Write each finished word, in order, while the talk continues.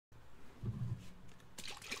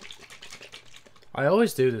I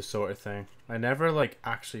always do this sort of thing. I never, like,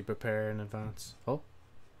 actually prepare in advance. Oh.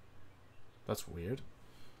 That's weird.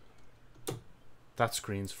 That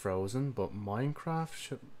screen's frozen, but Minecraft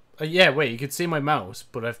should... yeah, wait, you can see my mouse,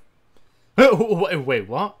 but I've... wait,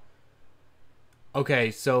 what?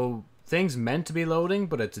 Okay, so things meant to be loading,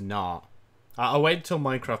 but it's not. I'll wait until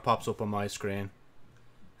Minecraft pops up on my screen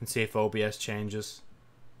and see if OBS changes.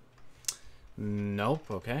 Nope,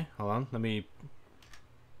 okay, hold on, let me...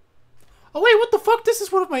 Oh wait, what the fuck? This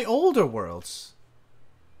is one of my older worlds.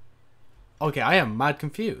 Okay, I am mad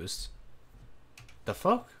confused. The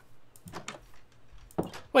fuck?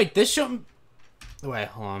 Wait, this shouldn't... Wait,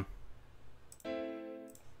 hold on.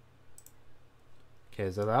 Okay,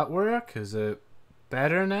 does that work? Is it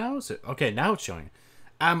better now? Is it... Okay, now it's showing.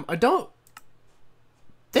 I don't...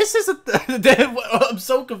 This isn't... I'm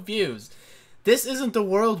so confused. This isn't the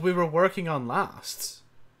world we were working on last.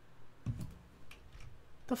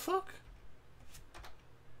 The fuck?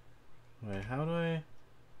 Wait, how do I...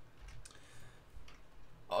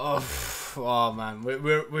 Oh man,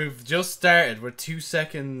 we've just started. We're 2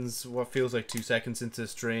 seconds, what feels like 2 seconds into the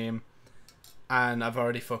stream, and I've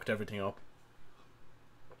already fucked everything up.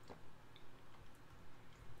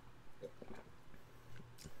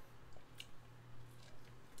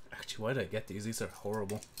 Actually, why did I get these? These are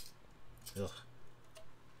horrible. Ugh.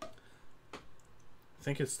 I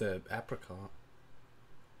think it's the apricot.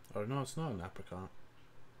 Oh no, it's not an apricot.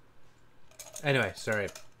 Anyway, sorry.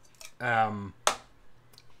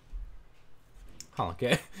 Hold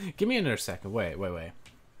on, give me another second. Wait. Wait,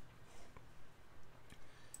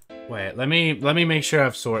 let me make sure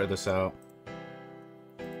I've sorted this out.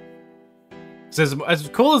 So as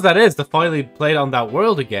cool as that is, to finally play on that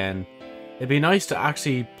world again, it'd be nice to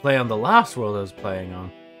actually play on the last world I was playing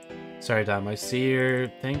on. Sorry, damn, I see your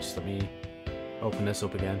thing. Just let me open this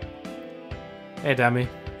up again. Hey, Dammy.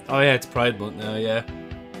 Oh yeah, it's Pride Month now, yeah.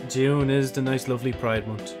 June is the nice, lovely Pride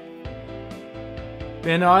Month.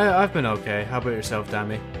 Yeah, no, I've been okay. How about yourself,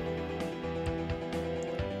 Dammy?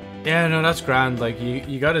 Yeah, no, that's grand. Like,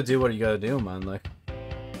 you gotta do what you gotta do, man. Like,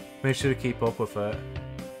 make sure to keep up with it.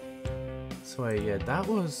 So, yeah, that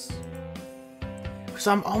was... Because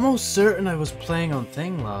I'm almost certain I was playing on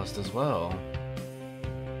Thing last as well.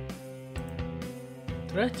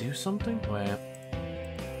 Did I do something? Wait.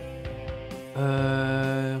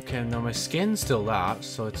 Okay, no, my skin's still that,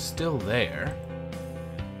 so it's still there.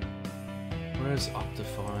 Where's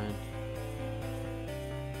Optifine?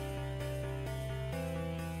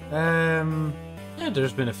 Yeah,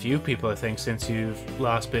 there's been a few people, I think, since you've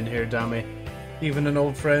last been here, Dammy. Even an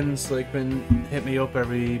old friend's, like, been hit me up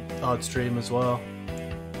every odd stream as well.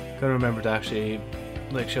 Gotta remember to actually,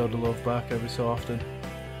 like, show the love back every so often.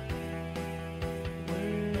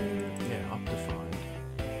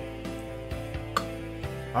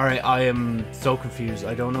 Alright, I am so confused.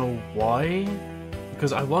 I don't know why.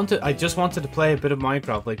 Because I just wanted to play a bit of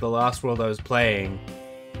Minecraft, like the last world I was playing.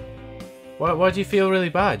 Why do you feel really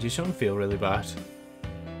bad? You shouldn't feel really bad.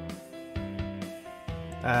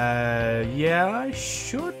 Yeah, I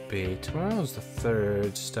should be. Tomorrow's the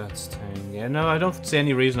 3rd stats thing. Yeah, no, I don't see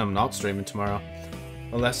any reason I'm not streaming tomorrow.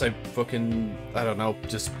 Unless I fucking, I don't know,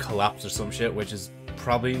 just collapse or some shit, which is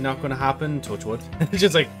probably not gonna happen. Touch wood. It's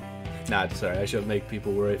just like... Nah, sorry, I shouldn't make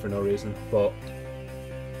people worry for no reason, but...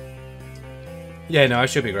 Yeah, no, I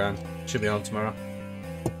should be grand. Should be on tomorrow.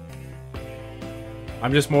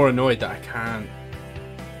 I'm just more annoyed that I can't...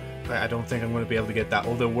 I don't think I'm going to be able to get that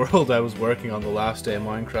other world I was working on the last day of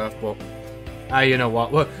Minecraft, but... you know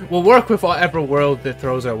what, we'll work with whatever world that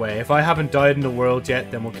throws our way. If I haven't died in the world yet,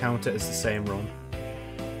 then we'll count it as the same run.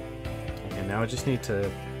 Okay, now I just need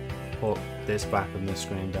to put this back on this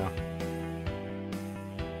screen down.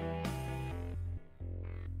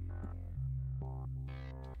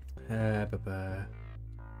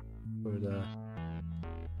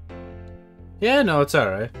 Yeah, no, it's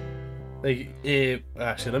alright. Like,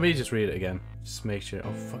 actually, let me just read it again. Just make sure.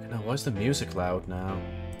 Oh, fucking hell, why is the music loud now?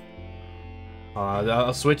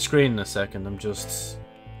 I'll switch screen in a second. I'm just...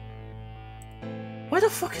 Why the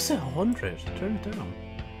fuck is it 100? Turn it down.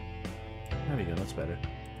 There we go, that's better.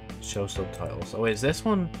 Show subtitles. Oh, wait, is this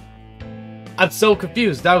one? I'm so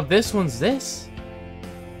confused. Now this one's this?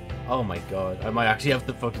 Oh my god, I might actually have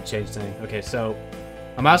to fucking change thing. Okay, so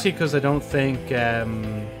I'm asking because I don't think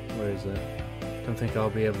where is it? Don't think I'll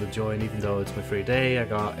be able to join even though it's my free day. I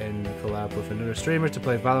got in a collab with another streamer to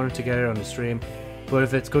play Valorant together on the stream. But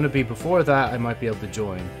if it's going to be before that, I might be able to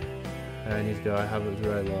join. I need to go. I have it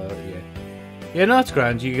right. Yeah. Yeah, no, it's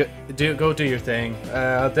grand. You go do your thing.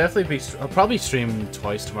 I'll definitely be. I'll probably stream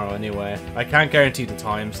twice tomorrow anyway. I can't guarantee the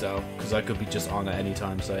times though, because I could be just on at any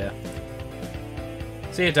time. So yeah.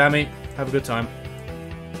 See you, Dammy. Have a good time.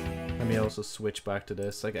 Let me also switch back to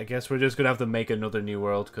this. Like, I guess we're just gonna have to make another new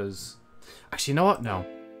world, because... Actually, you know what? No.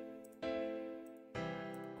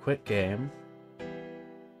 Quit game.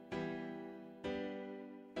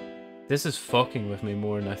 This is fucking with me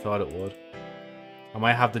more than I thought it would. I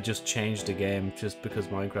might have to just change the game, just because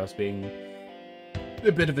Minecraft's being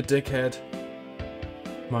a bit of a dickhead.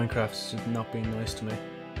 Minecraft's just not being nice to me.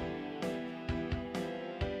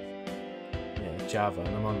 Yeah, Java,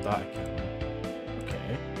 and I'm on that account.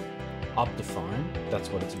 Okay. Optifine, that's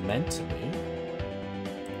what it's meant to be.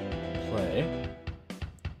 Play.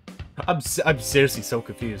 I'm seriously so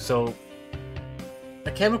confused. So,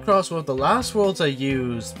 I came across one of the last worlds I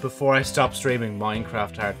used before I stopped streaming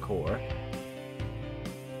Minecraft Hardcore.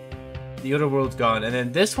 The other world's gone, and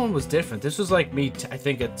then this one was different. This was like me, I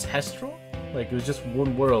think, a test run? Like, it was just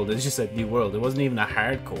one world. It's just a new world. It wasn't even a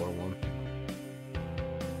hardcore one.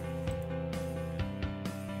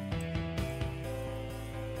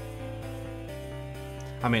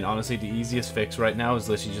 I mean, honestly, the easiest fix right now is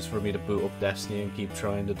literally just for me to boot up Destiny and keep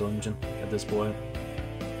trying the dungeon at this point.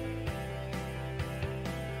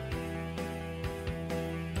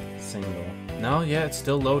 Single. No, yeah, it's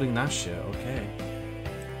still loading that shit. Okay.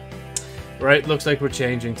 Right, looks like we're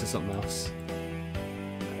changing to something else.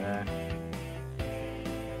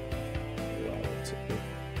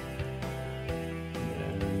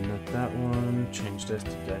 Not that one. Change this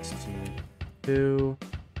to Destiny 2.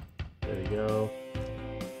 There we go.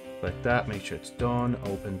 Like that, make sure it's done.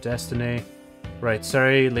 Open Destiny. Right,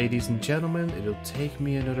 sorry ladies and gentlemen, it'll take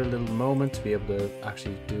me another little moment to be able to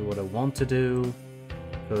actually do what I want to do,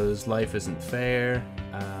 because life isn't fair.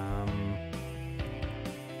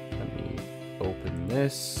 Let me open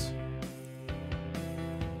this.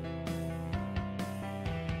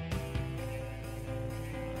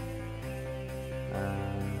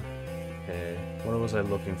 Okay, what was I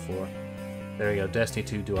looking for? There we go, Destiny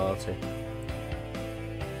 2 Duality.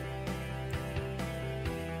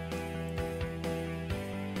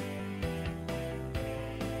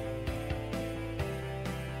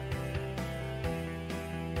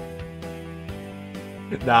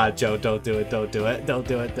 Nah, Joe, don't do it, don't do it, don't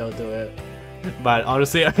do it, don't do it. Man,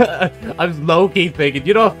 honestly, I'm low-key thinking,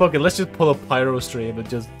 you know what, fuck it, let's just pull a Pyro stream and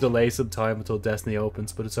just delay some time until Destiny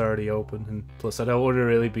opens, but it's already open, and plus I don't want to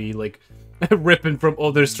really be, like, ripping from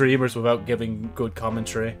other streamers without giving good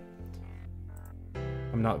commentary.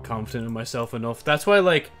 I'm not confident in myself enough. That's why,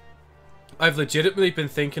 like, I've legitimately been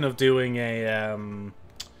thinking of doing a,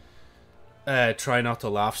 try not to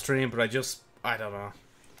laugh stream, but I don't know.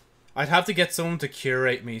 I'd have to get someone to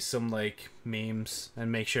curate me some, like, memes and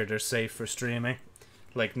make sure they're safe for streaming.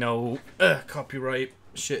 Like, no copyright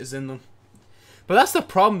shit is in them. But that's the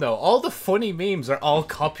problem, though. All the funny memes are all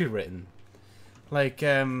copywritten. Like,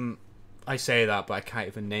 I say that, but I can't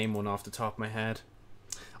even name one off the top of my head.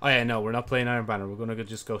 Oh, yeah, no, we're not playing Iron Banner. We're going to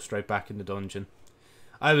just go straight back in the dungeon.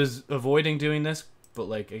 I was avoiding doing this, but,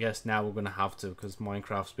 like, I guess now we're going to have to, because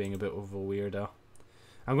Minecraft's being a bit of a weirdo.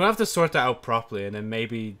 I'm going to have to sort that out properly, and then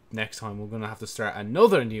maybe next time we're going to have to start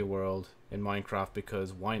another new world in Minecraft,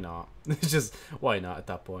 because why not? It's just, why not at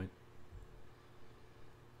that point?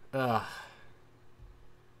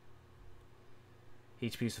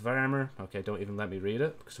 Each piece of armor. Okay, don't even let me read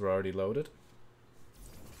it, because we're already loaded.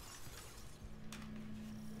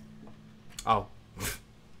 Oh.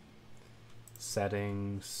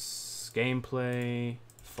 Settings. Gameplay.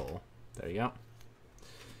 Full. There you go.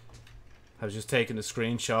 I was just taking a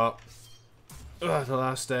screenshot. Ugh, the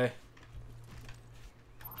last day.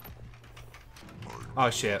 Oh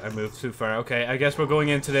shit, I moved too far. Okay, I guess we're going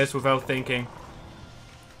into this without thinking.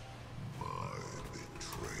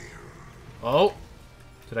 Oh!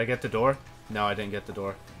 Did I get the door? No, I didn't get the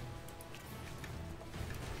door.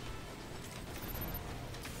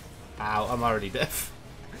 Ow, I'm already deaf.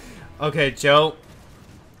 Okay, Joe.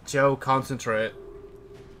 Joe, concentrate.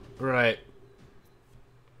 Right.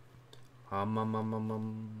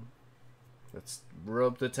 Let's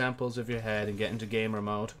rub the temples of your head and get into gamer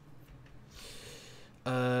mode.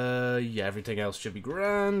 Yeah, everything else should be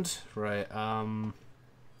grand. Right, okay,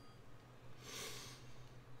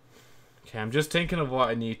 I'm just thinking of what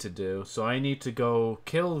I need to do. So I need to go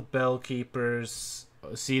kill bell keepers,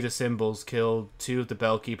 see the symbols, kill 2 of the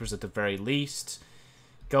bell keepers at the very least,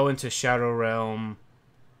 go into Shadow Realm,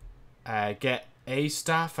 get a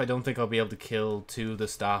staff. I don't think I'll be able to kill 2 of the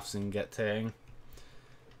staffs and get Tang.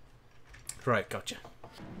 Right, gotcha.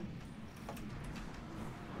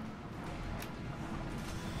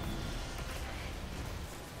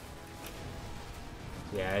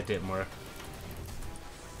 Yeah, it didn't work.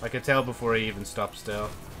 I could tell before I even stopped still.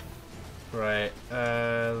 Right,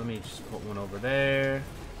 let me just put one over there.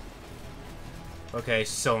 Okay,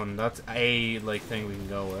 sun. That's a, like, thing we can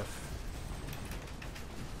go with.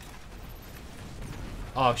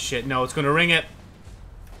 Oh, shit. No, it's gonna ring it.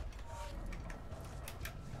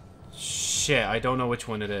 Shit, I don't know which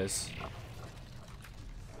one it is.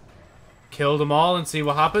 Kill them all and see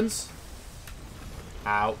what happens.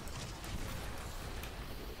 Ow.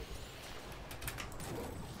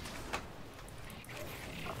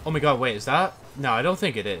 Oh my god, wait, is that? No, I don't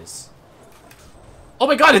think it is. Oh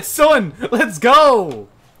my god, it's sun! Let's go!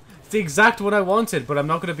 It's the exact one I wanted, but I'm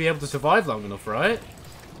not going to be able to survive long enough, right?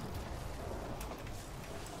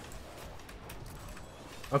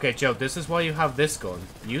 Okay, Joe, this is why you have this gun.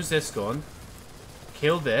 Use this gun.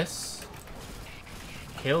 Kill this.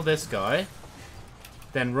 Kill this guy.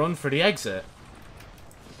 Then run for the exit.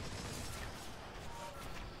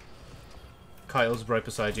 Kyle's right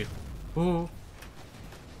beside you. Ooh.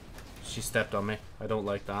 She stepped on me. I don't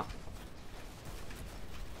like that.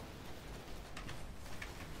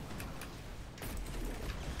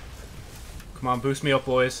 Come on, boost me up,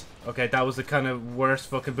 boys. Okay, that was the kind of worst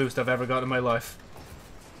fucking boost I've ever got in my life.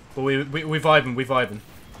 But we vibing, we vibing.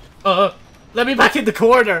 Let me back in the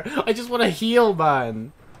corner! I just want to heal,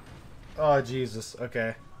 man! Oh, Jesus.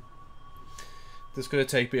 Okay. This is going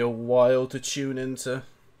to take me a while to tune into.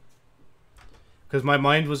 Because my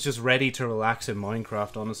mind was just ready to relax in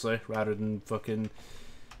Minecraft, honestly. Rather than fucking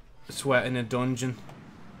sweat in a dungeon.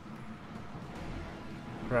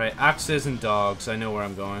 Right, axes and dogs. I know where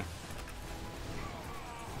I'm going.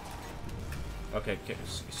 Okay,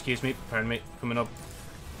 excuse me. Pardon me. Coming up.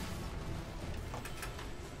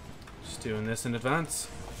 Just doing this in advance.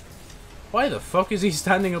 Why the fuck is he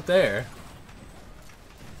standing up there?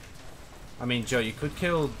 I mean, Joe, you could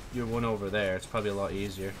kill your one over there. It's probably a lot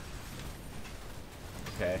easier.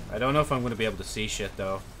 Okay, I don't know if I'm going to be able to see shit,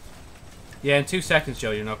 though. Yeah, in 2 seconds,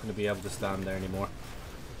 Joe, you're not going to be able to stand there anymore.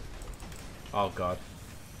 Oh, God.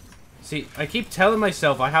 See, I keep telling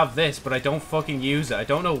myself I have this, but I don't fucking use it. I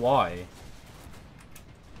don't know why.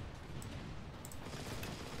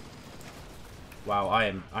 Wow,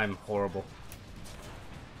 I'm horrible.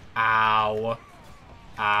 Ow.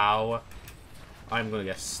 Ow. I'm gonna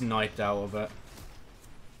get sniped out of it.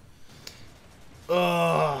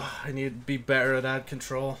 Ugh, I need to be better at ad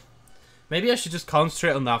control. Maybe I should just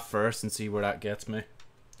concentrate on that first and see where that gets me.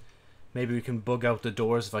 Maybe we can bug out the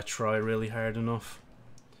doors if I try really hard enough.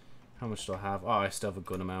 How much do I have? Oh, I still have a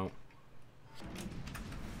good amount.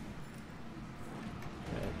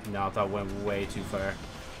 No, that went way too far.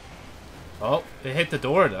 Oh, it hit the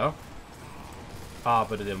door though. Ah,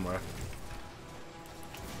 but it didn't work.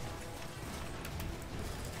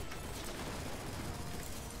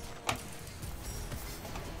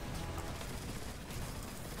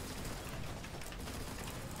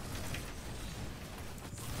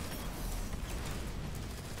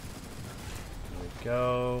 There we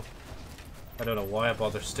go. I don't know why I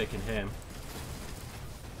bother sticking him.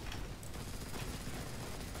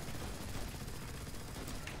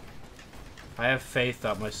 I have faith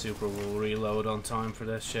that my super will reload on time for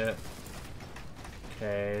this shit.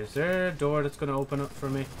 Okay, is there a door that's gonna open up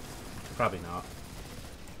for me? Probably not.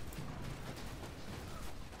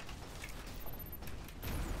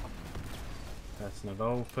 That's not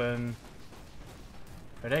open.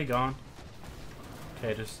 Are they gone?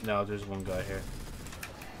 Okay, there's one guy here.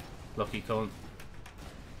 Lucky cunt.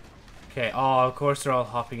 Okay, oh, of course they're all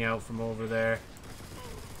hopping out from over there.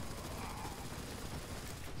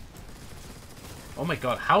 Oh my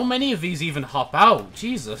god, how many of these even hop out?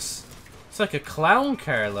 Jesus. It's like a clown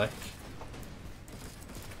car, like.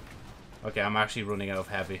 Okay, I'm actually running out of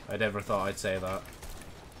heavy. I never thought I'd say that.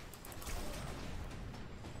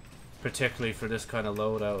 Particularly for this kind of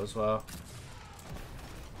loadout as well.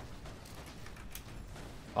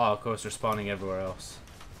 Oh, of course they're spawning everywhere else.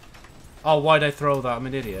 Oh, why'd I throw that? I'm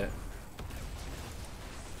an idiot.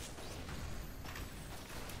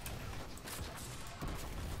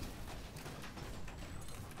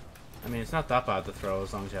 I mean, it's not that bad to throw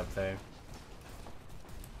as long as you have thing.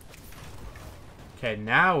 Okay,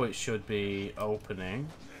 now it should be opening,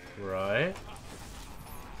 right?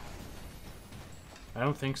 I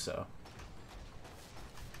don't think so.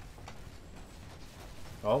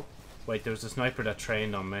 Oh, wait, there was a sniper that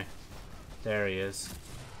trained on me. There he is.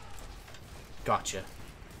 Gotcha.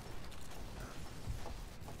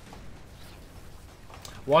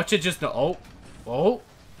 Watch it just... Oh. Oh.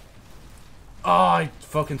 Oh, I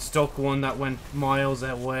fucking stuck one that went miles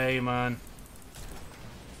away, man.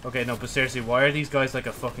 Okay, no, but seriously, why are these guys like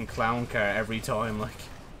a fucking clown car every time, like?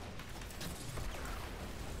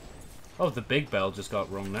 Oh, the big bell just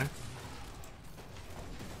got rung there.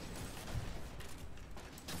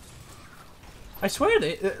 I swear,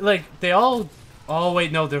 they all Oh,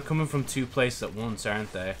 wait, no, they're coming from two places at once,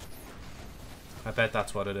 aren't they? I bet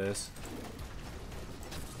that's what it is.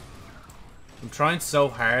 I'm trying so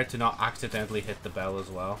hard to not accidentally hit the bell as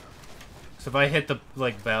well. So if I hit the,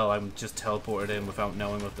 like, bell, I'm just teleported in without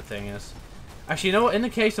knowing what the thing is. Actually, you know what? In the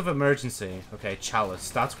case of emergency... Okay, chalice.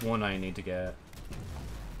 That's one I need to get.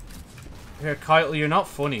 Here, Kyle, you're not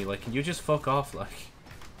funny. Like, can you just fuck off, like?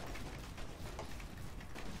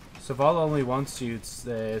 Saval only wants you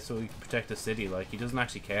so he can protect the city. Like, he doesn't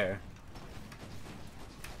actually care.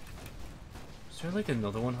 Is there, like,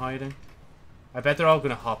 another one hiding? I bet they're all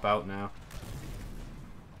gonna hop out now.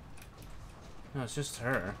 No, it's just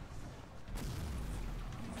her.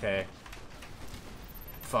 Okay.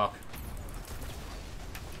 Fuck.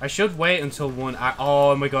 I should wait until one...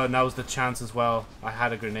 oh my god, and that was the chance as well. I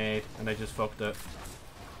had a grenade, and I just fucked it.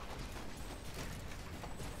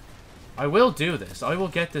 I will do this. I will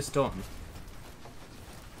get this done.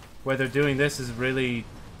 Whether doing this is really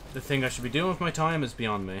the thing I should be doing with my time is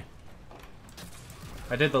beyond me.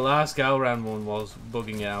 I did the last Galran one was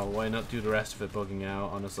bugging out. Why not do the rest of it bugging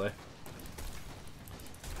out, honestly?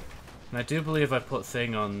 And I do believe I put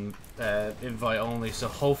thing on invite only, so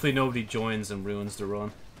hopefully nobody joins and ruins the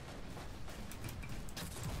run.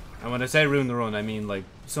 And when I say ruin the run, I mean like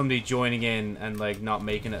somebody joining in and like not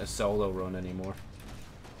making it a solo run anymore.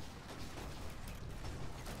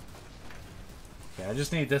 Okay, I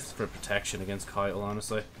just need this for protection against Kyle,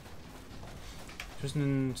 honestly.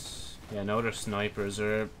 Yeah, no other snipers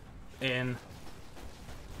are in.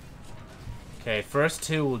 Okay, first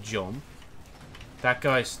two will jump. That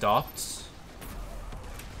guy stopped.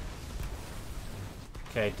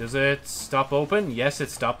 Okay, does it stop open? Yes,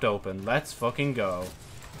 it stopped open. Let's fucking go.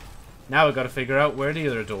 Now we gotta figure out where the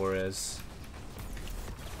other door is.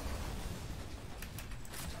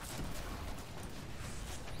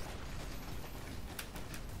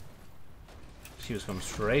 She was coming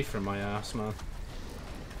straight for my ass, man.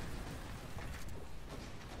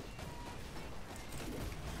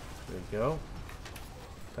 There we go.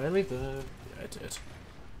 Did I leave the... Yeah, I did.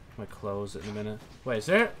 I might close it in a minute. Wait, is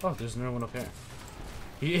there... Oh, there's another one up here.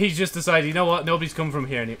 He's just decided, you know what? Nobody's coming from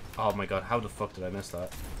here. And oh my god, how the fuck did I miss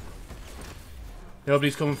that?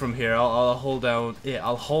 Nobody's coming from here. I'll hold down... Yeah,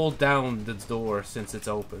 I'll hold down the door since it's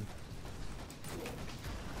open.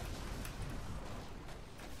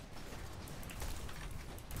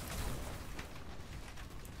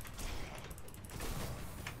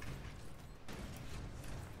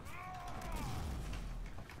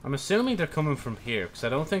 I'm assuming they're coming from here, because I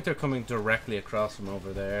don't think they're coming directly across from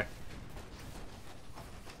over there.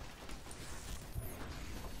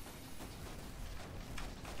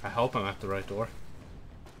 I hope I'm at the right door.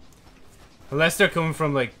 Unless they're coming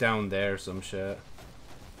from, like, down there or some shit.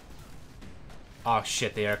 Oh,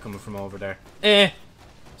 shit, they are coming from over there.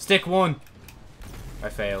 Stick one! I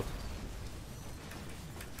failed.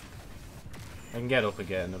 I can get up and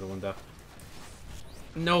get another one, though.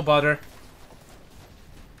 No bother.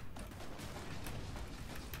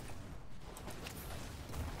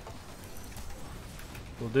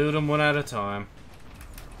 We'll do them one at a time.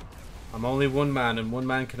 I'm only one man, and one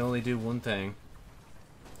man can only do one thing.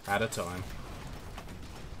 At a time.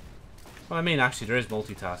 Well, I mean, actually, there is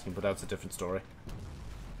multitasking, but that's a different story.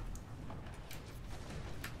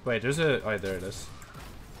 Wait, there's a... Oh, there it is.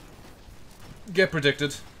 Get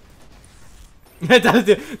predicted.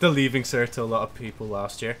 The leaving cert to a lot of people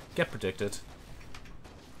last year. Get predicted.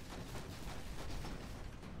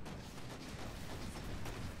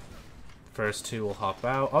 First two will hop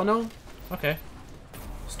out. Oh, no. Okay.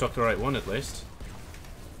 Stuck the right one, at least.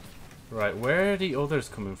 Right, where are the others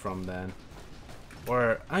coming from, then?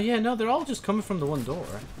 Or... Oh, yeah, no, they're all just coming from the one door.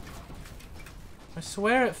 I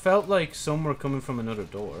swear it felt like some were coming from another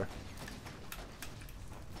door.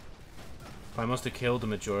 I must have killed the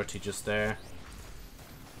majority just there.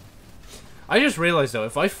 I just realized, though,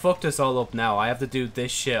 if I fuck this all up now, I have to do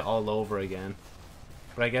this shit all over again.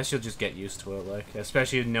 But I guess you'll just get used to it, like,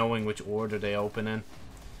 especially knowing which order they open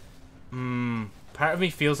in. Part of me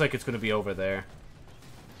feels like it's going to be over there.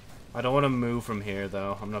 I don't want to move from here,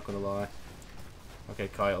 though. I'm not going to lie. Okay,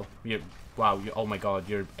 Kyle. Wow, oh my god,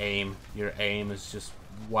 your aim is just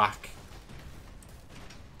whack.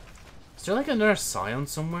 Is there, like, another scion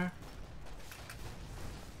somewhere?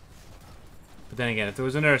 But then again, if there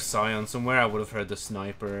was another scion somewhere, I would have heard the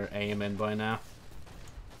sniper aim in by now.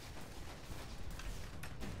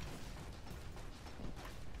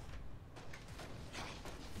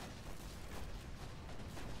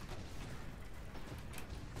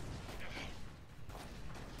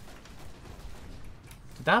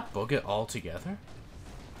 Did that bug it all together?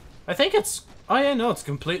 I think it's... Oh yeah, no, it's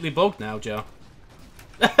completely bugged now, Joe.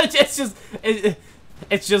 it's just...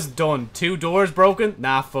 it's just done. 2 doors broken?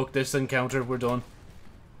 Nah, fuck this encounter. We're done.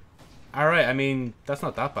 Alright, I mean, that's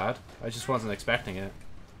not that bad. I just wasn't expecting it.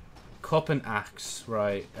 Cup and axe.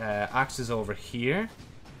 Right. Axe is over here.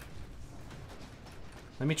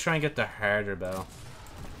 Let me try and get the harder bell.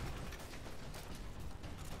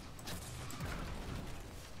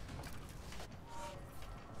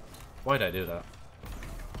 Why'd I do that?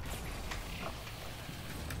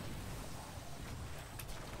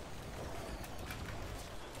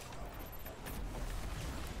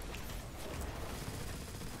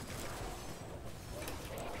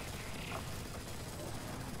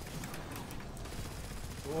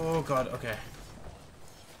 Oh god, okay.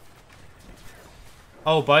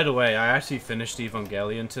 Oh, by the way, I actually finished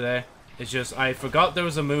Evangelion today. It's just, I forgot there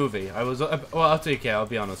was a movie. I was, well, I'll take it, I'll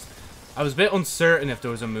be honest. I was a bit uncertain if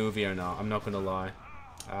there was a movie or not, I'm not gonna lie.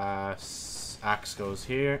 Axe goes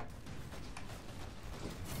here.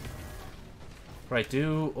 Right,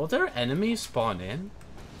 do other enemies spawn in?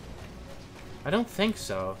 I don't think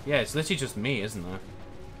so. Yeah, it's literally just me, isn't it?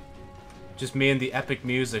 Just me and the epic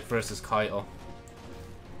music versus Keitel.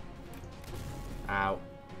 Ow.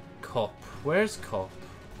 Cup. Where's Cup?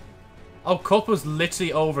 Oh, Cup was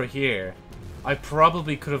literally over here. I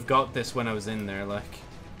probably could have got this when I was in there, like.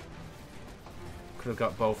 Could have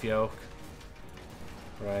got both yoke.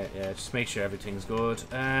 Right, yeah, just make sure everything's good.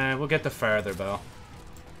 We'll get the farther bell.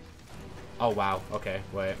 Oh, wow. Okay,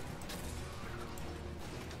 wait.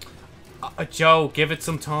 Joe, give it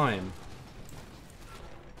some time.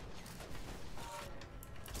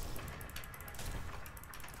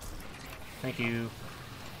 Thank you.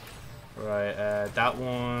 Right, that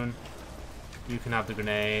one. You can have the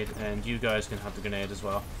grenade, and you guys can have the grenade as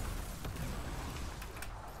well.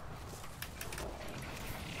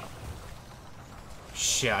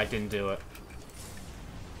 Shit, I didn't do it.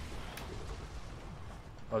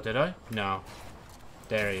 Oh, did I? No.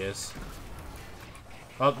 There he is.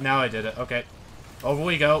 Oh, now I did it. Okay. Over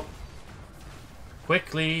we go.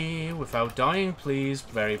 Quickly, without dying, please.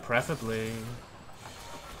 Very preferably.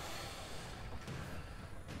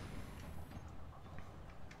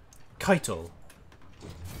 Keitel,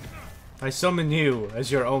 I summon you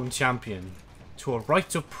as your own champion to a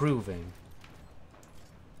rite of proving.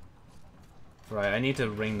 Right, I need to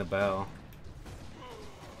ring the bell.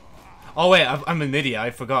 Oh wait, I'm an idiot. I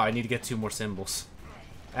forgot. I need to get 2 more symbols.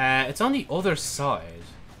 It's on the other side.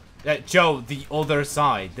 Joe, the other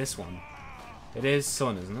side. This one. It is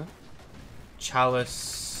sun, isn't it?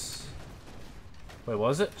 Chalice. Wait, what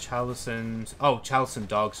was it? Chalice and... Oh, Chalice and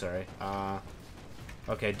dog, sorry.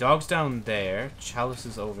 Okay, dog's down there. Chalice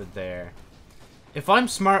is over there. If I'm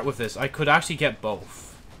smart with this, I could actually get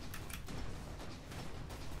both.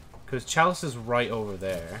 Because Chalice is right over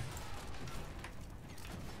there.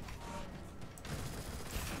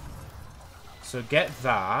 So get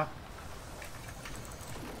that.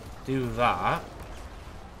 Do that.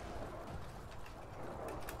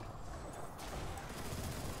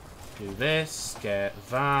 Do this. Get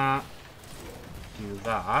that. Do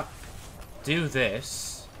that. Do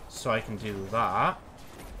this. So I can do that.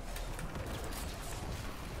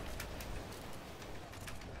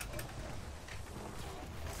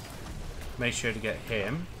 Make sure to get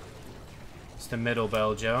him. It's the middle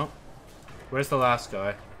bell, Joe. Where's the last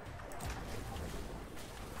guy?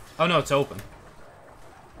 Oh no, it's open.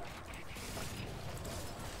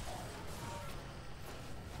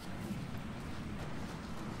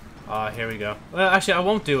 Here we go. Well, actually, I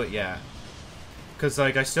won't do it yet. Because,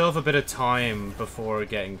 like, I still have a bit of time before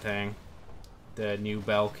getting the new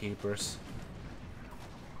bell keepers.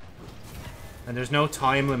 And there's no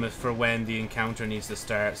time limit for when the encounter needs to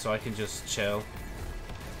start, so I can just chill.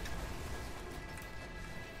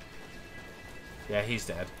 Yeah, he's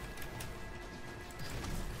dead.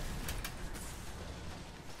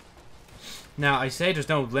 Now, I say there's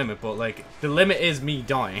no limit, but, like, the limit is me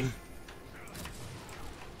dying.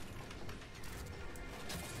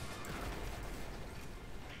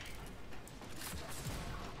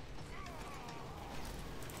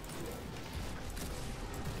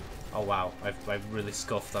 Oh wow, I've really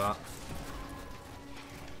scuffed that.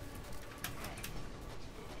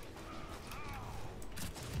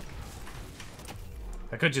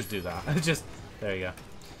 I could just do that. Just, there you go.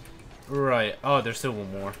 Right, oh, there's still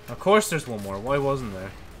one more. Of course there's one more. Why wasn't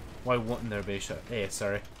there? Why wouldn't there be? Hey,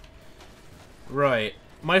 sorry. Right,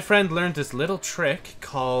 my friend learned this little trick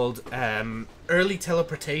called early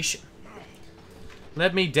teleportation.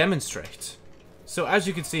 Let me demonstrate. So as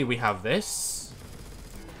you can see, we have this.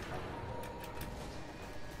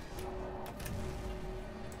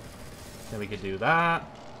 Then we could do that.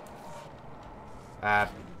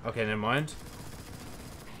 Okay, never mind.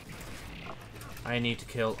 I need to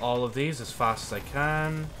kill all of these as fast as I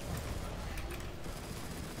can.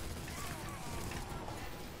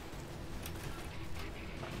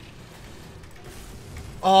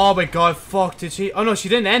 Oh my god, fuck, did she? Oh no, she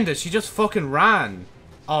didn't end it, she just fucking ran.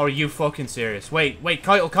 Oh, are you fucking serious? Wait,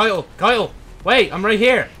 Kyle! Wait, I'm right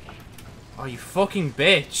here! Oh, you fucking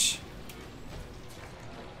bitch.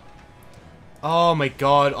 Oh my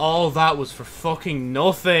god, all that was for fucking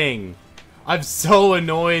nothing. I'm so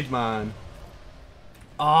annoyed, man.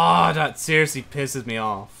 Oh, that seriously pisses me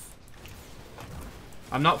off.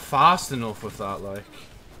 I'm not fast enough with that, like.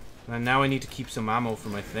 And now I need to keep some ammo for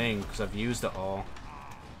my thing, because I've used it all.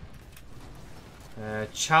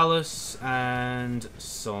 Chalice and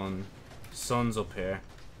Sun. Sun's up here.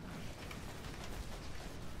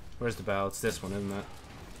 Where's the bell? It's this one, isn't it?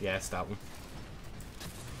 Yeah, it's that one.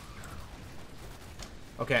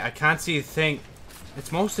 Okay, I can't see a thing.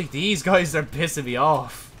 It's mostly these guys that are pissing me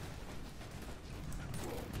off.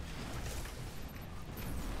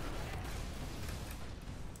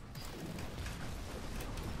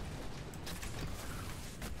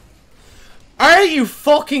 Are you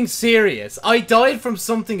fucking serious? I died from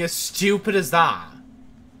something as stupid as that.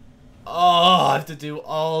 Oh, I have to do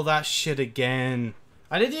all that shit again.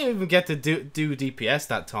 I didn't even get to do DPS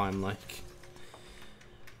that time, like.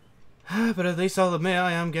 But at least I'll admit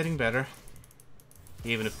I am getting better.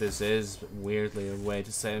 Even if this is weirdly a way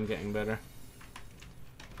to say I'm getting better.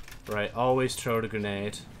 Right, always throw the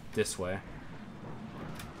grenade this way.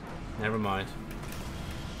 Never mind.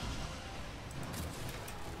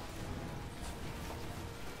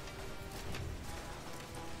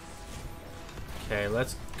 Okay,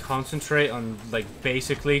 let's concentrate on, like,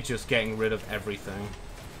 basically just getting rid of everything.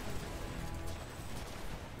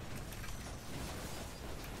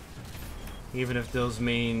 Even if it does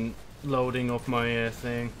mean loading up my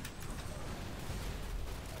thing.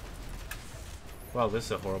 Well, this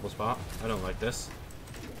is a horrible spot. I don't like this.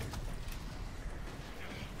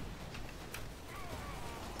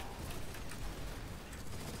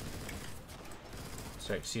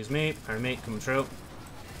 Sorry, excuse me. Pardon me, coming through.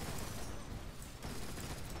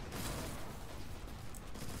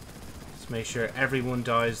 Let's make sure everyone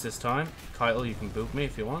dies this time. Kyle, you can boot me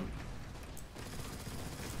if you want.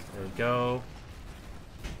 There we go.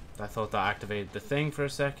 I thought that activated the thing for a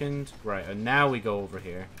second. Right, and now we go over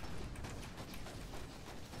here.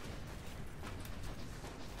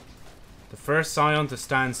 The first Scion to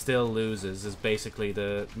stand still loses is basically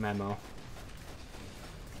the memo.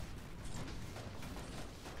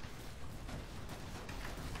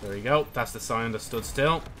 There we go. That's the Scion that stood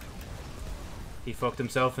still. He fucked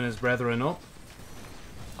himself and his brethren up.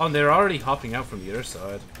 Oh, and they're already hopping out from the other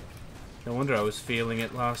side. No wonder I was feeling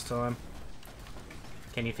it last time.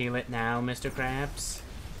 Can you feel it now, Mr. Krabs?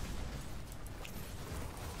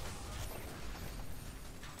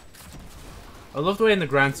 I love the way in the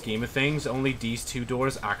grand scheme of things, only these two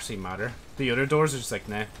doors actually matter. The other doors are just like,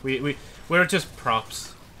 nah. We're just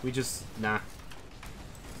props. We just, nah.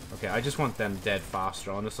 Okay, I just want them dead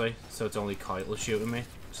faster, honestly. So it's only Kyle shooting me.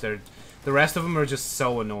 So the rest of them are just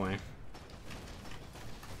so annoying.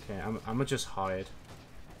 Okay, I'm gonna just hide.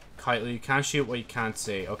 Kyle, you can't shoot what you can't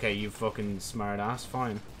see. Okay, you fucking smart ass.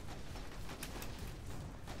 Fine.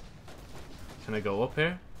 Can I go up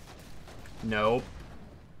here? No.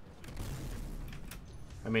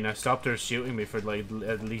 I mean, I stopped her shooting me for like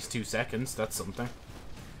at least 2 seconds. That's something.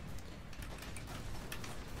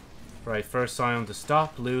 Right, first Scion to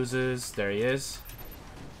stop. Loses. There he is.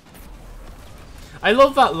 I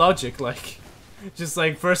love that logic, like. Just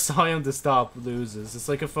like, first Scion to stop. Loses. It's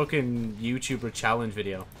like a fucking YouTuber challenge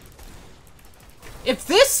video. If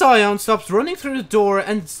this Scion stops running through the door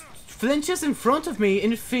and flinches in front of me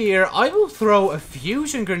in fear, I will throw a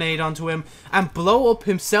fusion grenade onto him and blow up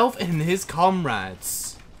himself and his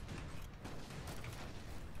comrades.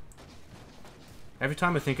 Every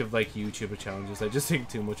time I think of, like, YouTuber challenges, I just think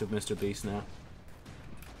too much of Mr. Beast now.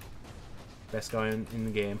 Best guy in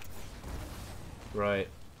the game. Right.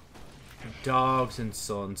 Dogs and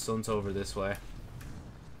Sun. Sun's over this way.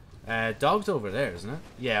 Dog's over there, isn't it?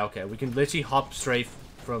 Yeah, okay. We can literally hop straight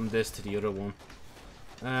from this to the other one.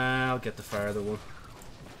 I'll get the farther one.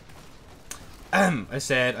 I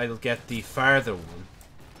said I'll get the farther one.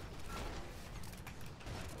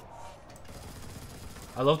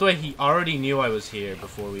 I love the way he already knew I was here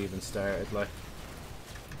before we even started, like.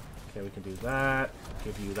 Okay, we can do that.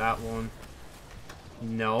 Give you that one.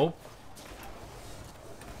 Nope.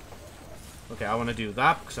 Okay, I want to do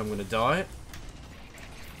that because I'm going to die.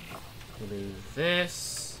 We'll do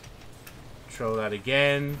this. Throw that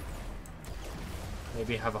again.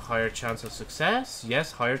 Maybe have a higher chance of success.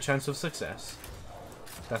 Yes, higher chance of success.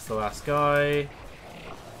 That's the last guy.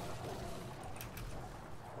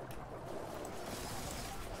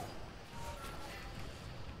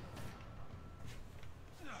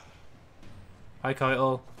 Hi,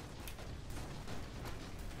 Kyle.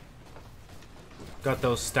 Got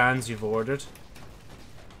those stands you've ordered.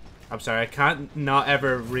 I'm sorry, I can't not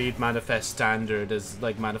ever read Manifest Standard as,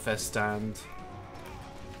 like, Manifest Stand.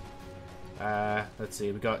 Let's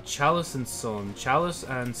see, we got Chalice and Sun. Chalice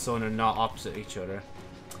and Sun are not opposite each other.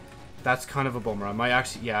 That's kind of a bummer. I might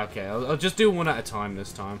actually... Yeah, okay, I'll just do one at a time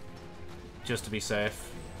this time. Just to be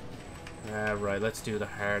safe. Right, let's do the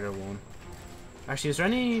harder one. Actually, is there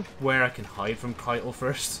anywhere I can hide from Keitel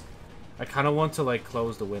first? I kind of want to, like,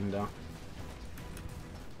 close the window.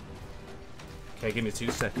 Okay, give me 2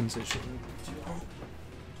 seconds. It shouldn't be too long.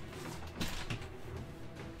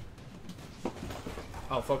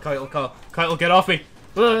 Oh, fuck, Keitel, Keitel, get off me!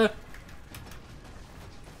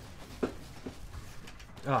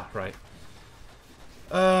 Ah, right.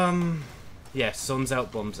 Yeah, sun's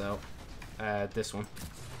out, bum's out. This one.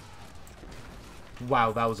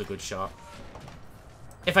 Wow, that was a good shot.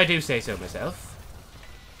 If I do say so myself.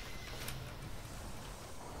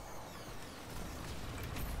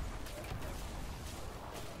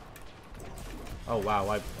 Oh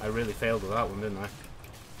wow, I really failed with that one, didn't I?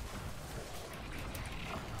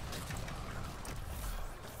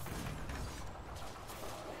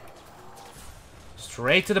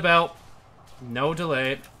 Straight to the belt. No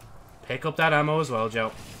delay. Pick up that ammo as well,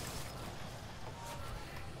 Joe.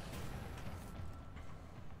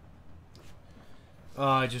 Oh,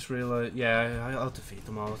 I just realized... Yeah, I'll defeat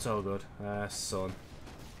them all. It's all good. Sun.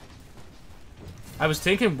 I was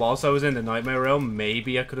thinking whilst I was in the Nightmare Realm,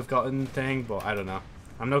 maybe I could have gotten thing, but I don't know.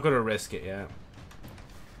 I'm not going to risk it yet.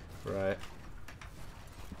 Right.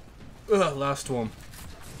 Ugh, last one.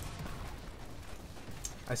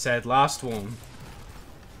 I said last one.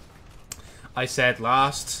 I said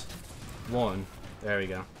last one. There we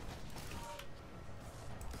go.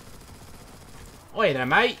 Oi there,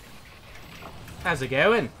 mate. How's it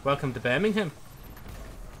going? Welcome to Birmingham.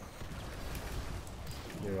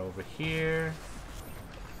 You're over here.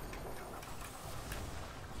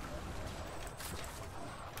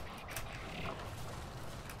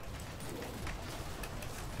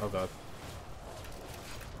 Oh god.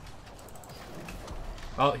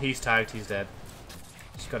 Oh, he's tagged. He's dead.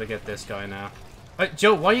 Just gotta get this guy now.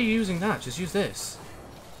 Joe, why are you using that? Just use this.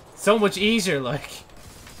 So much easier, like.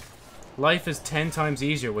 Life is 10 times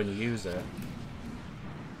easier when you use it.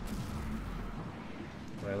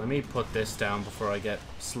 Right, let me put this down before I get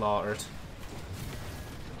slaughtered.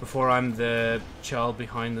 Before I'm the child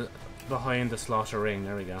behind the slaughter ring.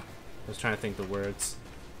 There we go. I was trying to think the words.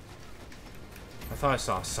 I thought I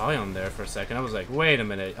saw a Scion there for a second. I was like, wait a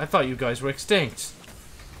minute. I thought you guys were extinct.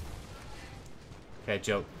 Okay,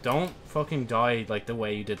 Joe, don't fucking die like the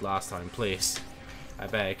way you did last time, please. I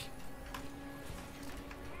beg.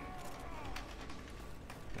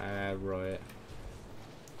 Right.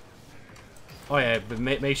 Oh yeah, but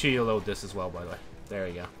make sure you load this as well, by the way. There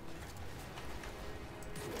you go.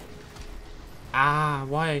 Ah,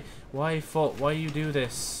 why you do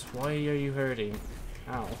this? Why are you hurting?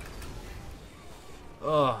 Ow.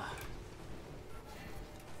 Ugh.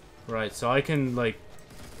 Right, so I can, like,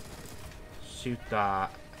 shoot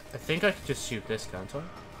that. I think I could just shoot this, can't I?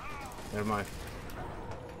 Never mind.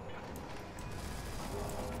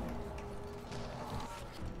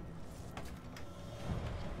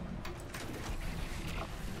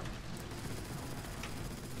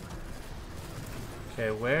 Okay,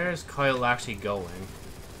 where is Kyle actually going?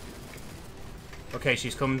 Okay,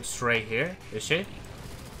 she's coming straight here, is she?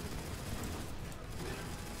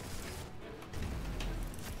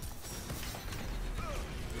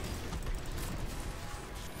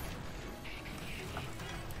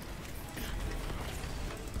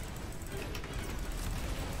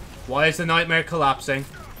 Why is the nightmare collapsing?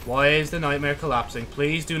 Why is the nightmare collapsing?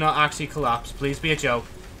 Please do not actually collapse. Please be a joke.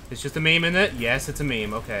 It's just a meme, isn't it? Yes, it's a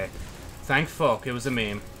meme. Okay. Thank fuck it was a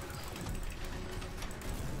meme.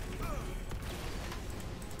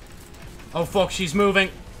 Oh fuck, she's moving.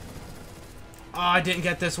 Oh, I didn't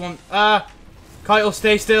get this one. Kyle,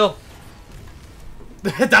 stay still.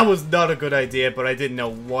 That was not a good idea, but I didn't know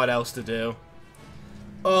what else to do.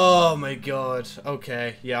 Oh my god.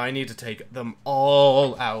 Okay, yeah, I need to take them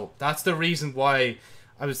all out. That's the reason why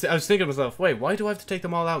I was thinking to myself, wait, why do I have to take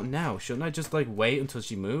them all out now? Shouldn't I just, like, wait until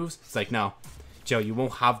she moves? It's like, no. Joe, you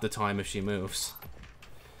won't have the time if she moves.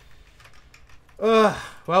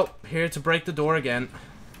 Well, here to break the door again.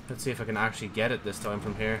 Let's see if I can actually get it this time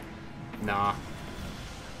from here. Nah.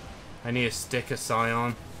 I need to stick a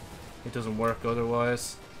Scion. It doesn't work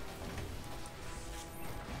otherwise.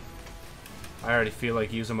 I already feel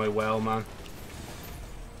like using my well, man.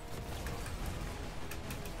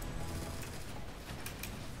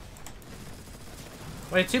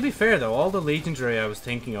 Wait, to be fair though, all the legendary I was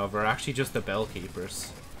thinking of are actually just the bell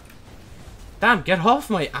keepers. Damn, get off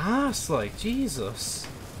my ass, like, Jesus.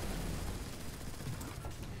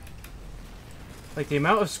 Like, the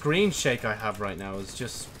amount of screen shake I have right now is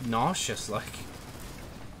just nauseous, like.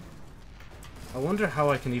 I wonder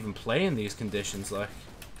how I can even play in these conditions, like.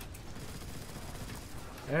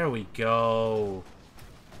 There we go.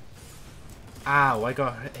 Ow, I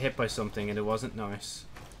got hit by something and it wasn't nice.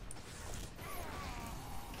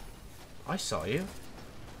 I saw you.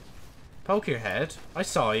 Poke your head. I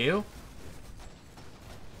saw you.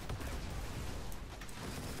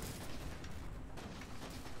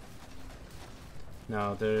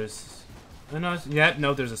 No, there's... Oh, no, yeah,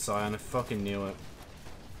 no, there's a Scion. I fucking knew it.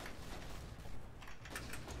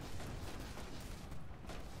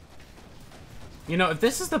 You know, if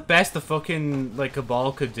this is the best the fucking, like,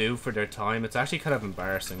 Cabal could do for their time, it's actually kind of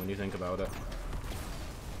embarrassing when you think about it.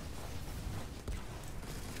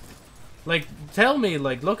 Like, tell me,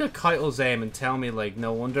 like, look at Keitel's aim and tell me, like,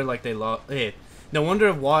 no wonder, like, they lost... no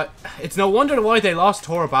wonder what... It's no wonder why they lost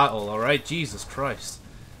Tor Battle, alright? Jesus Christ.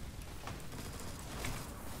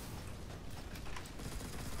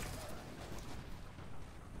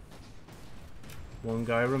 One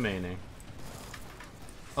guy remaining.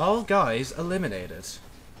 All guys eliminated.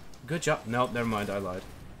 Good job. Nope, never mind, I lied.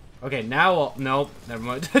 Okay, now... Nope, never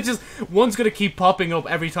mind. Just, one's gonna keep popping up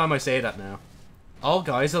every time I say that now. All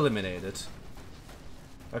guys eliminated.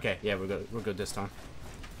 Okay, yeah, we're good. We're good this time.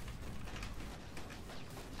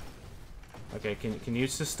 Okay, can you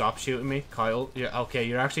just stop shooting me, Kyle? Okay,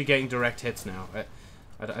 you're actually getting direct hits now.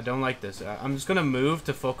 I don't like this. I'm just gonna move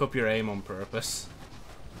to fuck up your aim on purpose.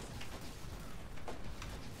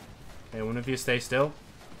 Okay, one of you stay still.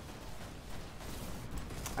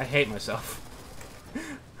 I hate myself.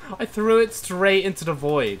 I threw it straight into the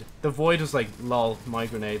void. The void was like, lol, my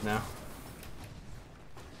grenade now.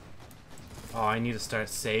 Oh, I need to start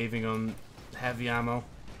saving on heavy ammo.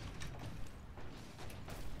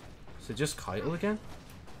 Is it just Keitel again?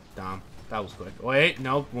 Damn, that was quick. Wait,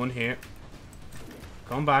 no, one here.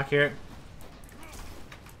 Come back here.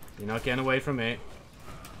 You're not getting away from me.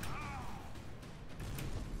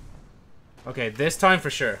 Okay, this time for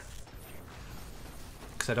sure.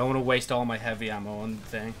 Because I don't want to waste all my heavy ammo on the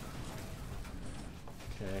thing.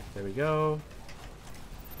 Okay, there we go.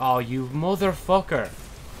 Oh, you motherfucker.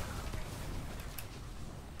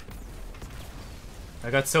 I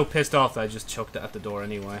got so pissed off that I just chucked it at the door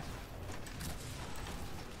anyway.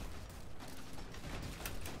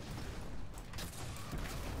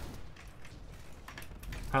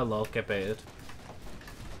 Hello, get baited.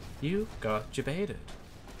 You got jebaited.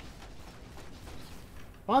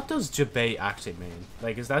 What does jebait actually mean?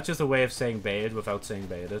 Like, is that just a way of saying baited without saying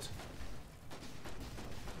baited?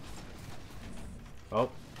 Oh,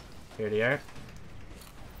 here they are.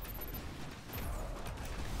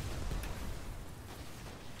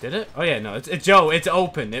 Did it? Oh yeah, no, it's Joe, it's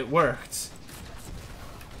open, it worked.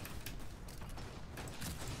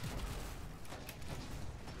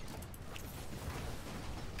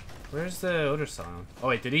 Where's the other Scion? Oh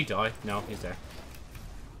wait, did he die? No, he's there.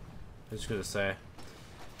 I was just gonna say.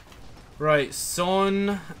 Right,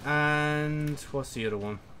 Sun and... what's the other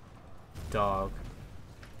one? Dog.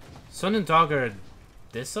 Sun and Dog are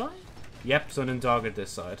this side? Yep, Sun and Dog are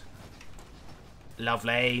this side.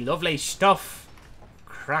 Lovely, lovely stuff.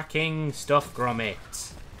 Cracking stuff,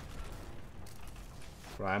 Gromit.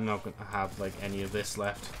 Right, I'm not gonna have, like, any of this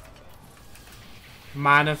left.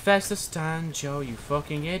 Manifest a stand, Joe, you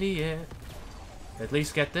fucking idiot. At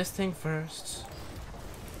least get this thing first.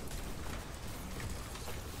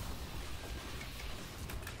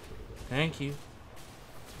 Thank you.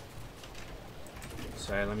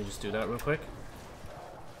 Sorry, let me just do that real quick.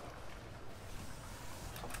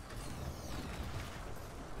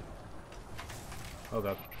 Oh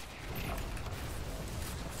god.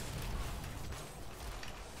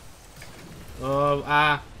 Oh,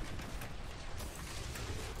 ah.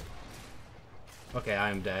 Okay, I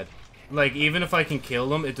am dead. Like, even if I can kill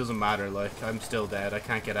them, it doesn't matter. Like, I'm still dead. I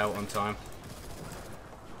can't get out on time.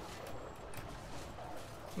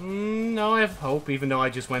 No, I have hope, even though I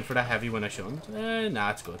just went for the heavy when I shouldn't. Nah,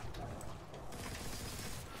 it's good.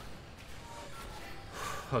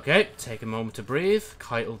 Okay, take a moment to breathe.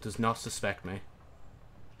 Keitel does not suspect me.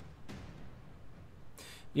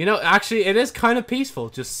 You know, actually, it is kind of peaceful,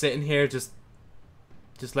 just sitting here, just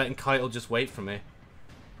letting Keitel just wait for me.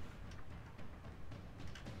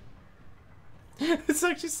 It's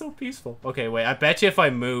actually so peaceful. Okay, wait, I bet you if I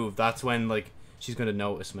move, that's when, like, she's gonna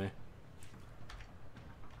notice me.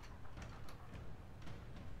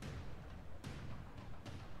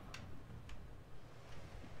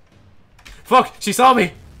 Fuck! She saw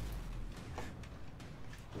me!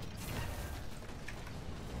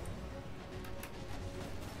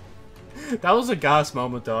 That was a gas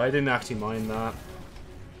moment though, I didn't actually mind that.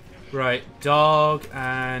 Right, dog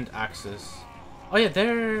and axes. Oh yeah,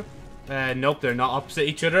 they're... nope, they're not opposite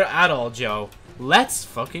each other at all, Joe. Let's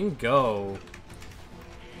fucking go.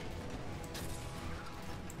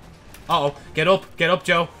 Uh-oh, get up,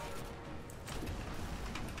 Joe.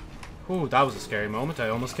 Ooh, that was a scary moment, I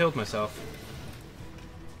almost killed myself.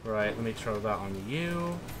 Right, let me throw that onto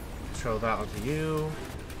you. Throw that onto you.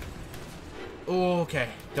 Okay,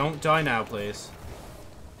 don't die now, please.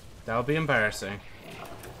 That would be embarrassing.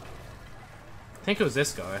 I think it was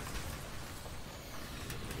this guy.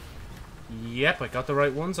 Yep, I got the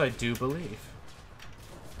right ones, I do believe.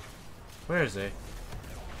 Where is he?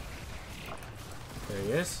 There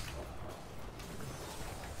he is.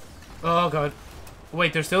 Oh, God.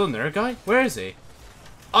 Wait, there's still another guy? Where is he?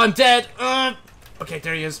 I'm dead! Okay,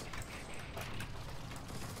 there he is.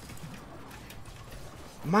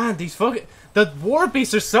 Man, these fucking... The war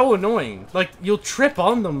beasts are so annoying. Like, you'll trip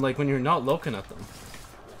on them, like, when you're not looking at them.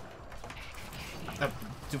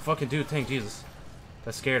 Fucking dude, thank Jesus.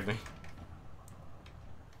 That scared me.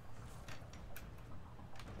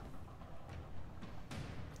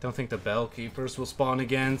 Don't think the bell keepers will spawn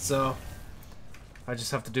again, so... I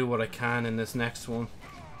just have to do what I can in this next one.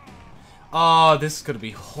 Oh, this is gonna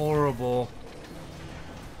be horrible.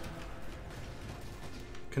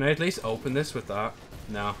 Can I at least open this with that?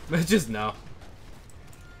 No. Just no.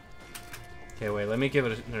 Okay, wait, let me give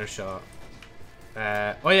it another shot.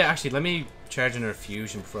 Oh yeah, actually, let me charge another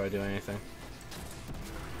fusion before I do anything.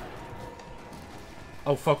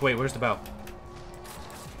 Oh fuck, wait, where's the bell?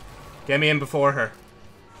 Get me in before her.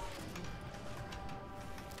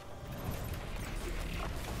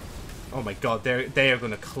 Oh my god, they are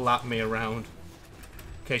gonna clap me around.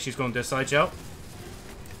 Okay, she's going this side, Joe.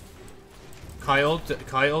 Kyle,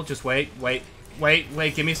 just wait,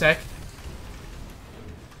 give me a sec.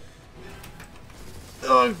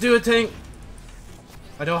 Oh, do a thing.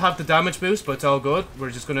 I don't have the damage boost, but it's all good.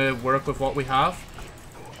 We're just gonna work with what we have.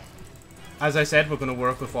 As I said, we're gonna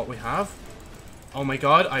work with what we have. Oh my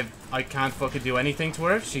god, I can't fucking do anything to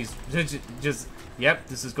her. She's just, yep,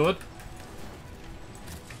 this is good.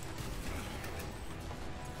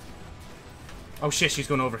 Oh shit, she's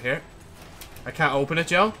going over here. I can't open it,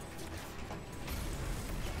 Joe.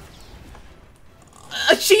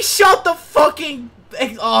 She shot the fucking...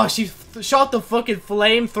 Oh, she shot the fucking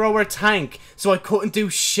flamethrower tank, so I couldn't do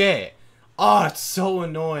shit. Oh, it's so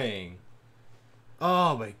annoying.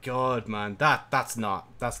 Oh my god, man. That's not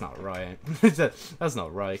right. That's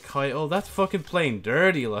not right, Kyle. That's fucking playing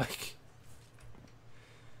dirty, like.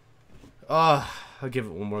 Oh, I'll give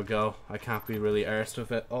it one more go. I can't be really arsed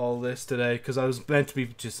with it all this today, because I was meant to be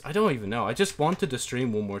just... I don't even know. I just wanted to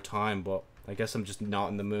stream one more time, but I guess I'm just not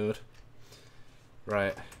in the mood.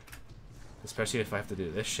 Right. Especially if I have to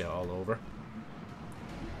do this shit all over.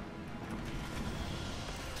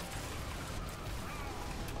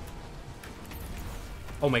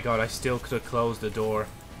 Oh my god, I still could have closed the door.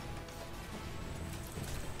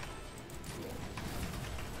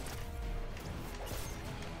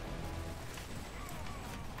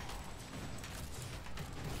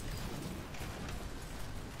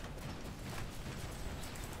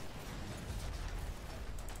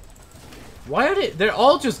 Why are they're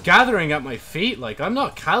all just gathering at my feet, like, I'm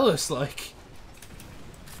not callous, like.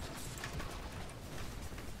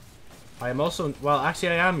 I am also, well, actually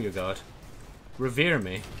I am your god. Revere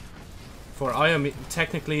me. For I am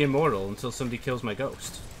technically immortal until somebody kills my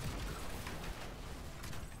ghost.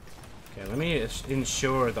 Okay, let me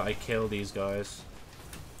ensure that I kill these guys.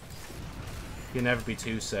 You'll never be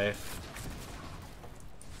too safe.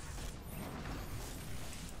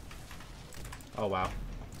 Oh, wow.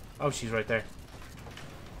 Oh, she's right there.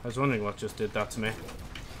 I was wondering what just did that to me.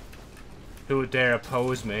 Who would dare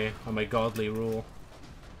oppose me on my godly rule?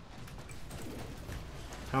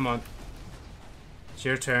 Come on. It's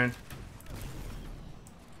your turn.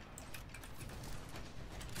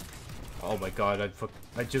 Oh my god,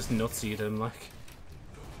 I just nutseed him, like.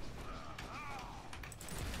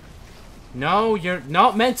 No, you're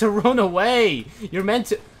not meant to run away! You're meant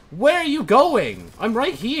to... Where are you going? I'm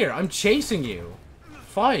right here. I'm chasing you.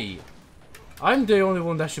 Fight. I'm the only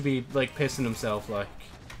one that should be, like, pissing himself, like.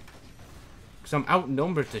 Because I'm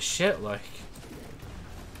outnumbered to shit, like.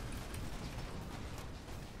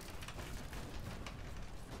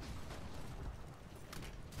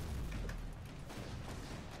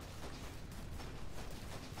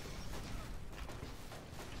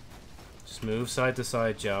 Just move side to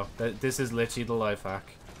side, Joe. This is literally the life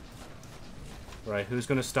hack. Right, who's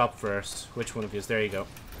gonna stop first? Which one of you? There you go.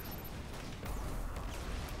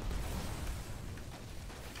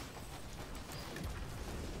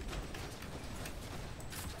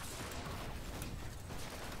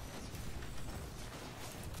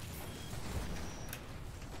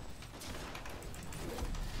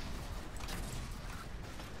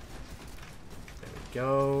 There we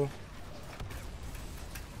go.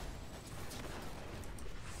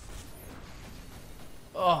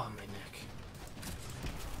 Oh, my neck.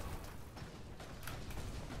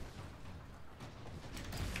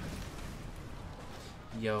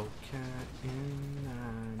 Yo, cat in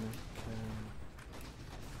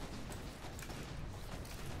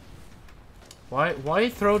Why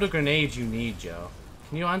throw the grenade you need, Joe?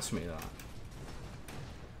 Can you answer me that?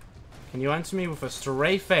 Can you answer me with a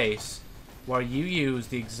straight face where you use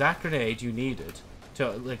the exact grenade you needed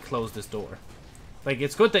to, like, close this door? Like,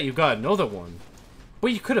 it's good that you got another one,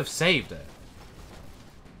 but you could have saved it.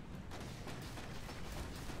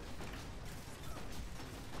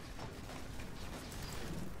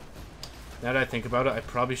 Now that I think about it, I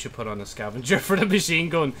probably should put on a scavenger for the machine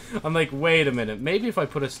gun. I'm like, wait a minute. Maybe if I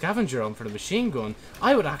put a scavenger on for the machine gun,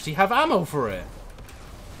 I would actually have ammo for it.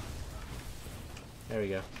 There we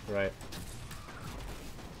go. Right.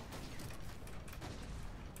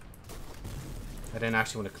 I didn't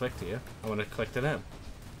actually want to click to you. I want to click to them.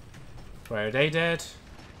 Right, are they dead?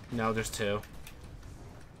 No, there's two.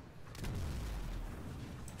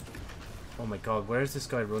 Oh my god, where is this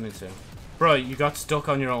guy running to? Bro, you got stuck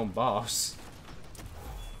on your own boss.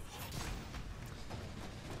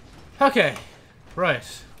 Okay. Right.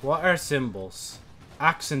 What are symbols?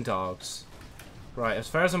 Axe and dogs. Right, as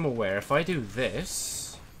far as I'm aware, if I do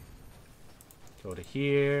this... Go to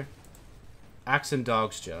here. Axe and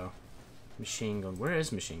dogs, Joe. Machine gun. Where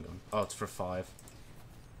is machine gun? Oh, it's for 5.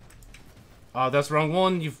 Oh, that's the wrong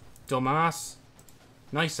one, you dumbass.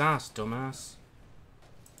 Nice ass, dumbass.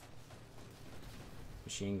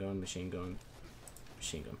 Machine gun, machine gun,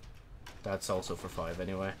 machine gun. That's also for 5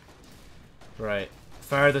 anyway. Right.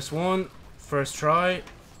 Farthest one. First try.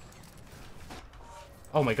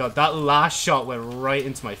 Oh my god, that last shot went right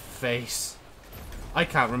into my face. I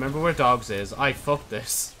can't remember where dogs is. I fucked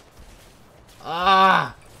this.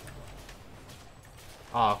 Ah!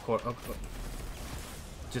 Oh, of course. Oh,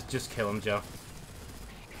 just kill him, Joe.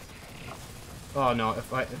 Oh no,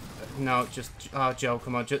 no, just, oh, Joe,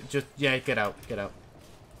 come on, just, yeah, get out. Get out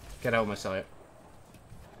of my sight.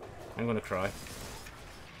 I'm gonna cry.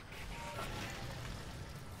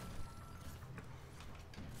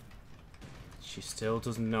 She still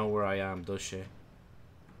doesn't know where I am, does she?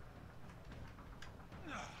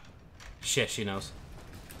 Shit, she knows.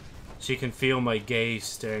 She can feel my gaze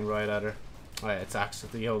staring right at her. Oh yeah, it's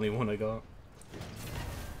actually the only one I got.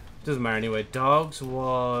 Doesn't matter anyway. Dogs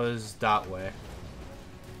was that way.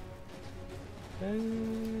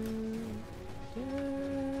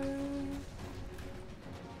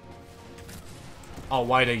 Oh,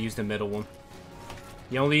 why'd I use the middle one?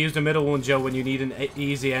 You only use the middle one, Joe, when you need an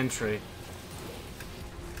easy entry.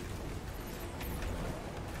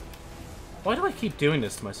 Why do I keep doing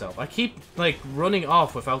this to myself? I keep, like, running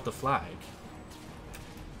off without the flag.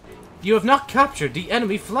 You have not captured the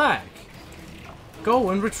enemy flag. Go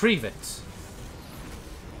and retrieve it.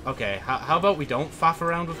 Okay, how about we don't faff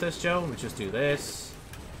around with this, Joe? We just do this.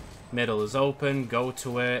 Middle is open, go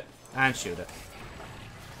to it, and shoot it.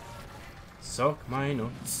 Suck my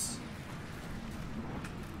nuts.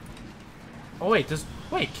 Oh wait,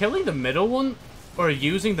 wait, killing the middle one or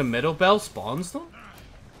using the middle bell spawns them?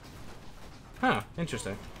 Huh,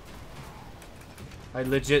 interesting. I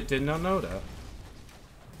legit did not know that.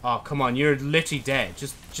 Oh, come on, you're literally dead.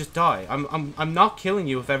 Just die. I'm not killing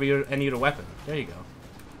you with any other weapon. There you go.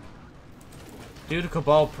 Do the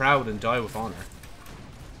Cabal proud and die with honor.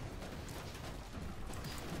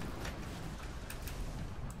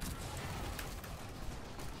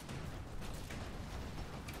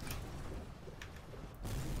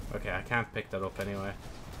 Okay, I can't pick that up anyway.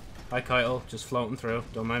 Hi, Kyle. Just floating through.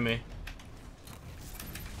 Don't mind me.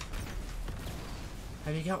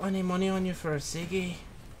 Have you got any money on you for a ciggy?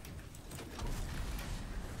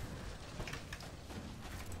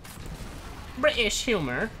 British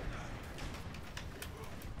humor.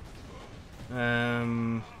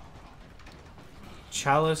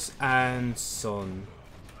 Chalice and Sun.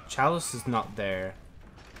 Chalice is not there.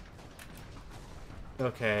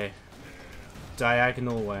 Okay.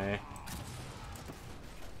 Diagonal way.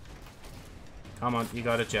 Come on, you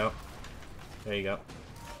got it, Joe. There you go.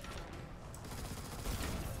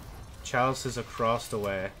 Chalice is across the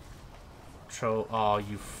way. Oh,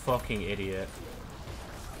 you fucking idiot.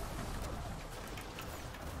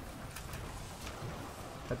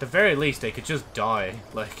 At the very least, they could just die.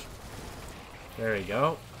 Like, there we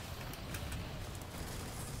go.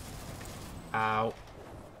 Ow.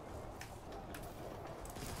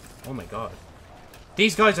 Oh my god.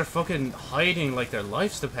 These guys are fucking hiding like their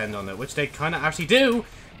lives depend on it, which they kind of actually do,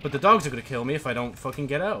 but the dogs are gonna kill me if I don't fucking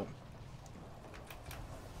get out.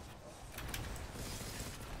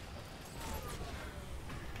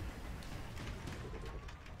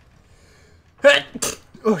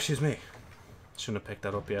 Oh, excuse me. Shouldn't have picked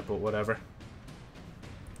that up yet, but whatever.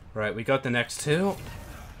 Right, we got the next two.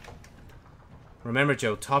 Remember,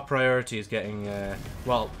 Joe, top priority is getting,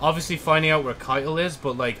 well, obviously finding out where Keitel is,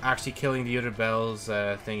 but, like, actually killing the other Bells,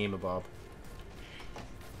 thingy-mabob.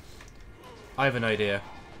 I have an idea.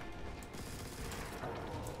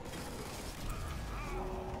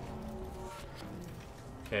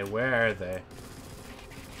 Okay, where are they?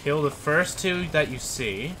 Kill the first two that you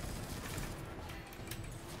see.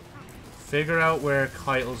 Figure out where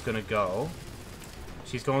Keitel's gonna go.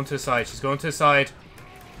 She's going to the side. She's going to the side.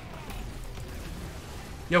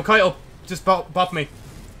 Yo, Keitel! Just bop me.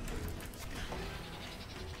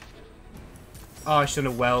 Oh, I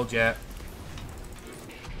shouldn't have welled yet.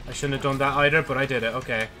 I shouldn't have done that either, but I did it.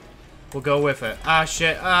 Okay. We'll go with it. Ah,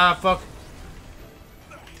 shit. Ah, fuck.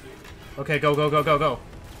 Okay, go, go, go, go, go.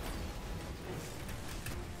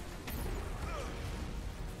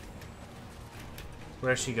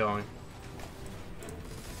 Where's she going?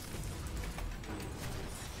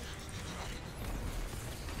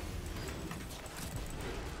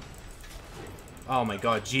 Oh my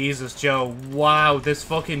god, Jesus, Joe. Wow, this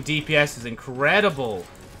fucking DPS is incredible.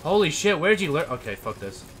 Holy shit, where'd you learn? Okay, fuck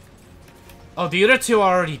this. Oh, the other two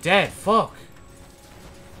are already dead. Fuck.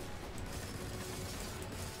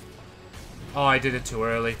 Oh, I did it too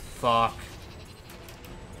early. Fuck.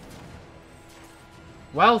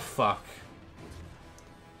 Well, fuck.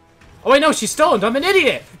 Oh, wait, no, she's stoned. I'm an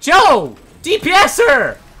idiot. Joe! DPS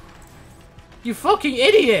her! You fucking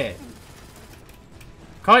idiot.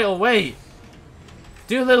 Keitel, wait.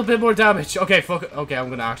 Do a little bit more damage. Okay, fuck it. Okay, I'm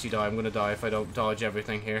gonna actually die. I'm gonna die if I don't dodge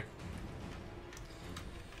everything here.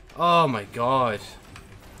 Oh my god.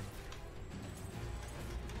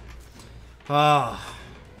 Ah.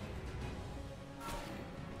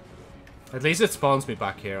 At least it spawns me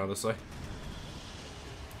back here, honestly.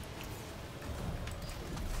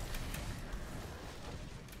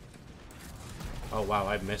 Oh wow,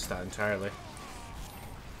 I missed that entirely.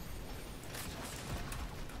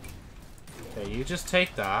 Okay, you just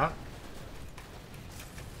take that.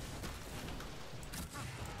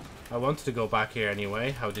 I wanted to go back here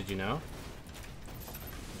anyway. How did you know?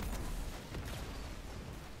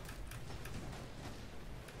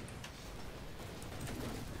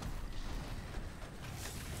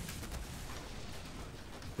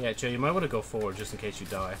 Yeah, Joe, you might want to go forward just in case you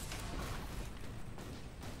die.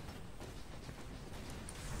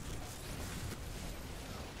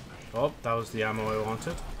 Oh, that was the ammo I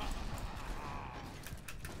wanted.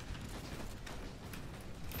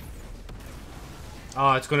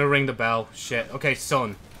 Oh, it's gonna ring the bell. Shit. Okay,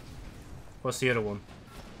 son. What's the other one?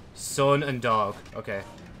 Son and dog. Okay.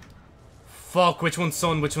 Fuck, which one's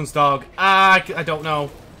son, which one's dog? Ah, I don't know.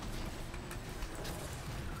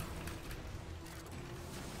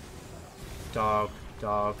 Dog,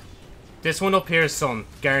 dog. This one up here is son.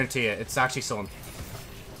 Guarantee it. It's actually son.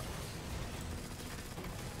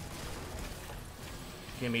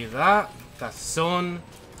 Give me that. That's son.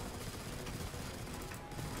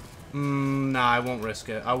 Nah, I won't risk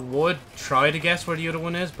it. I would try to guess where the other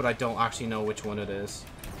one is, but I don't actually know which one it is.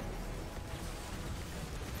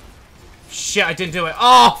 Shit, I didn't do it.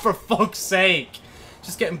 Oh, for fuck's sake.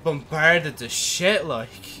 Just getting bombarded to shit,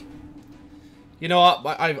 like. You know what?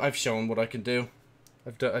 I've shown what I can do.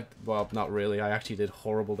 I've done... well, not really. I actually did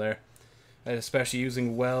horrible there. Especially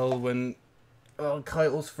using well when... oh,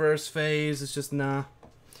 Keitel's first phase. It's just, nah.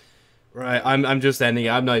 Right, I'm just ending it.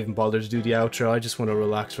 I'm not even bothered to do the outro. I just want to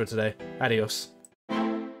relax for today. Adios.